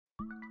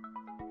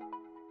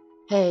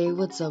Hey,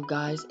 what's up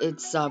guys?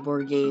 It's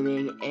Cyborg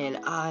Gaming and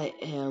I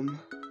am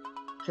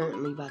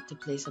currently about to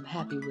play some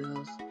Happy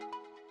Wheels.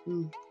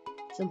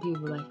 Some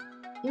people are like,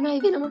 you're not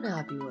even on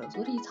Happy Wheels,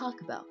 what are you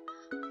talking about?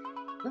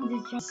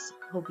 I'm just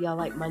hope y'all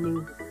like my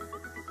new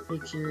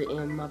picture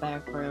and my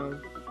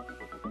background.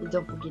 And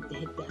don't forget to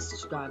hit that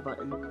subscribe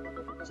button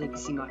so you can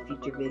see my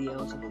future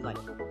videos if you like.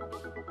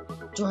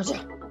 Georgia,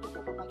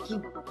 I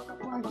keep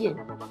barking.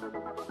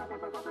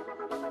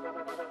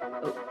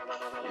 Okay,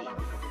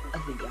 I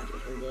think y'all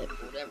just heard it,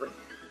 whatever.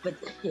 But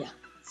yeah,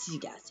 see you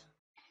guys.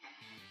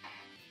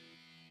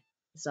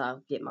 So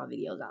I'll get my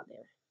videos out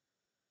there.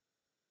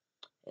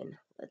 And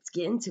let's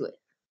get into it.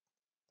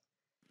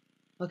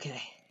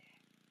 Okay,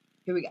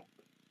 here we go.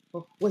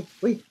 Oh, wait.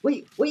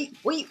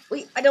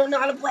 I don't know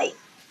how to play.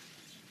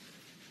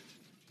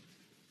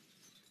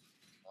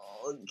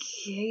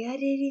 Okay, I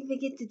didn't even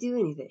get to do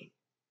anything.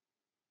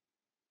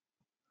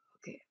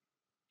 Okay,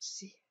 let's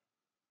see.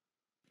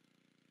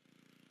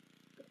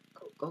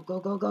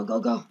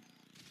 Go.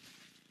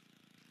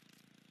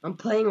 I'm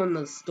playing on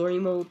the story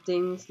mode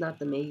things, not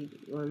the main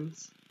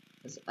ones.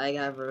 Cause I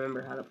gotta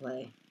remember how to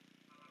play.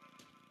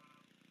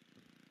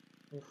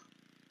 Oof.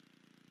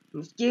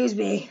 Excuse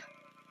me.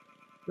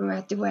 We're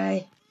out the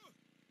way.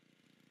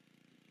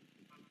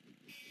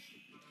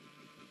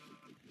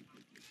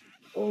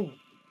 Oh,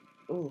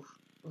 oh,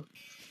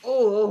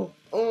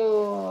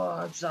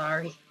 I'm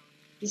sorry.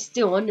 He's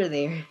still under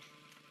there.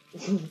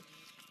 Where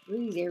are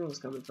these arrows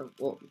coming from?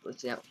 Oh,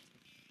 glitching out.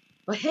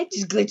 My head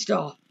just glitched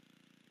off.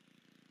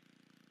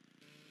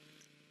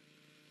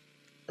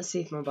 Let's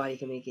see if my body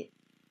can make it.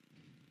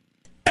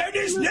 And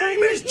his name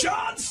is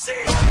John C.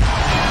 Oh,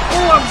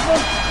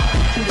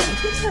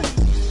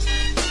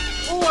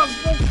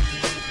 I'm broke.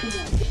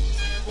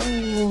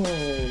 Oh,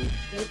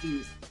 that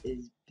dude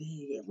is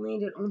big. It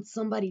landed on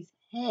somebody's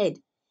head.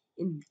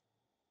 And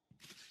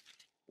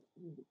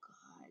oh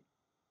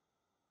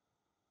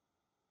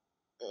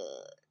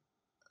god.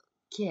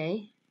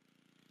 Okay.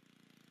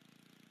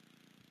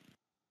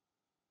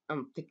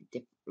 I'm picking a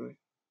different one.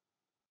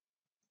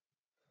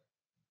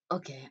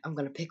 Okay, I'm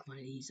gonna pick one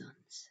of these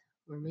ones.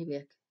 Or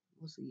maybe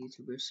most of the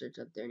YouTubers search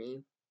up their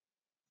name.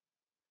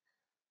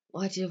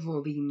 Watch it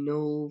won't be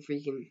no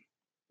freaking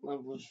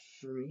levels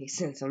for me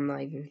since I'm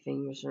not even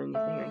famous or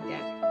anything like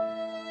that.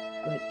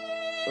 But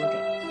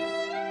okay.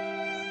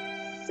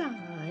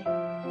 Sigh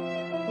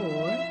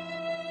for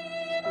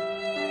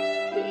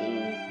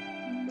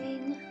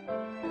gaming.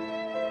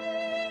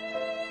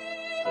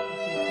 I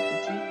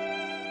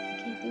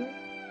can't do it.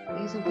 I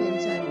guess I'm playing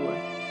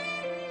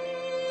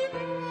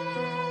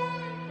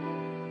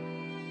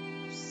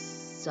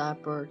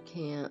Cyber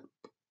Camp,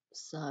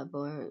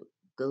 Cyber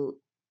Goat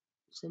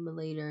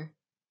Simulator.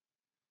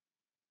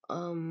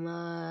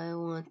 I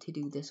want to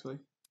do this one.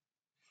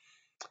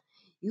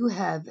 You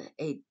have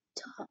a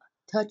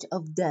touch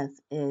of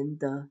death and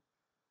the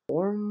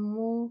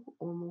hormone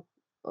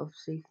of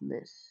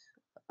safeness.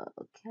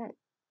 Okay.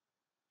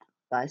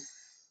 By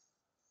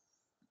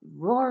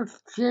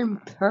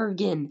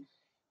Rorschenpergen.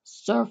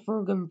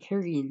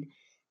 Surfergenpergen.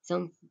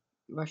 Sounds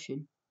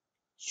Russian.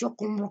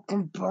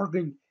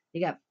 Schockenbergen. They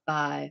got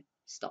 5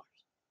 stars.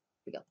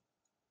 Here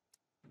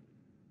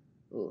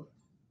we go. Ooh.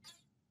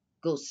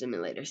 Ghost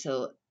Simulator.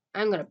 So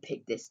I'm gonna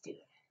pick this dude.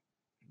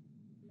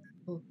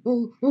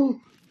 Oh.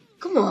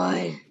 Come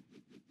on.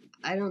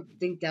 I don't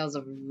think that was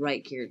the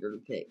right character to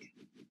pick.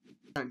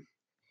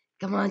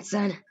 Come on,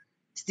 son.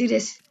 Let's do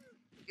this.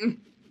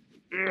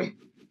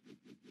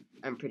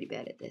 I'm pretty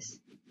bad at this.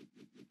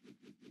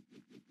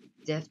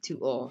 Death to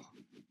all.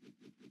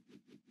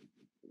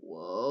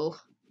 Whoa.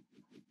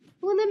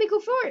 Well, let me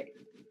go for it.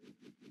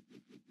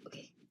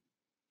 Okay.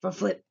 Front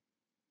flip.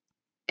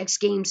 X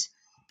Games.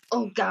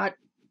 Oh, God.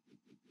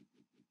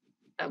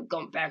 I'm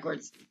going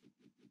backwards.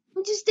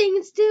 I'm just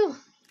staying still.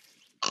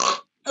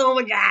 Oh,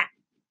 my God.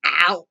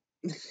 Ow.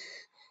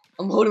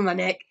 I'm holding my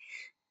neck.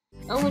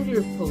 I wonder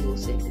if Pogo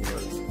saved me.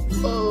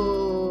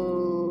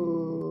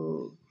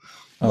 Oh.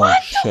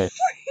 What Shit. the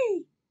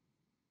freak?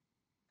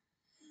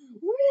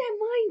 Where did that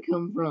mine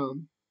come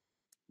from?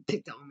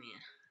 Pick the old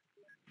man.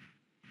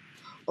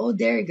 Oh,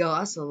 there you go.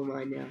 I saw the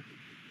mine now.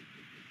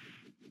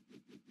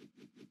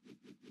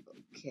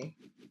 Okay.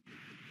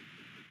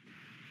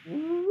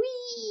 Whee!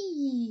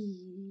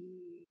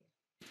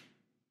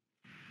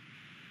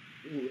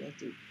 Ooh, that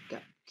dude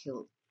got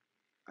killed.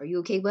 Are you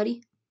okay,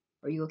 buddy?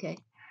 Are you okay?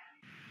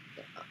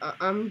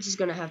 I'm just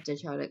gonna have to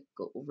try to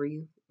go over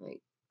you.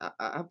 Like,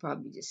 I'll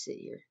probably just sit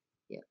here.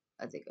 Yeah,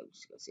 I think I'm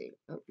just gonna sit here.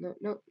 Oh, no.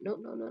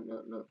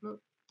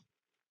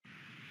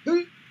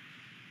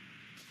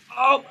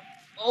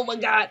 Oh my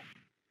God.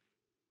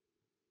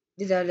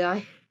 Did I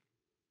die?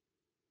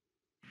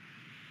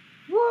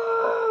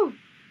 Whoa!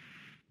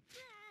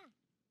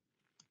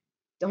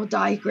 Don't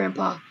die,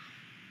 Grandpa.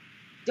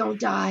 Don't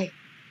die.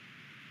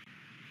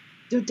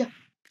 Don't die.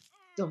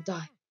 Don't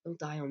die. Don't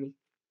die on me.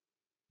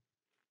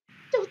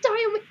 Don't die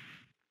on me.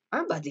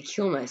 I'm about to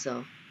kill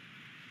myself.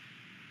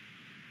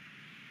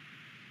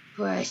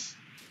 Push.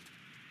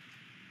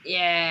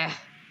 Yeah.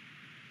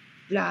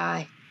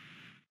 Fly.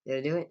 Did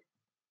I do it?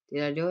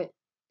 Did I do it?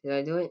 Did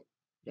I do it?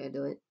 Did I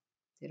do it?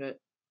 Did I?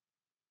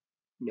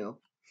 No.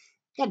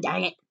 God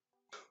dang it.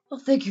 Well,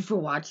 thank you for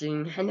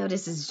watching. I know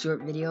this is a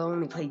short video. I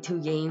only played 2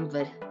 games,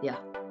 but yeah.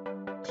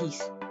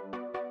 Peace.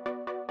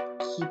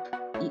 Keep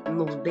eating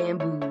those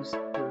bamboos.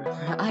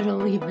 I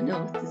don't even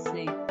know what to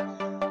say.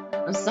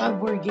 I'm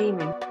Cyborg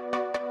Gaming.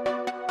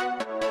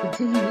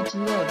 Continue what you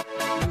love.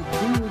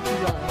 Continue what you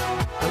love.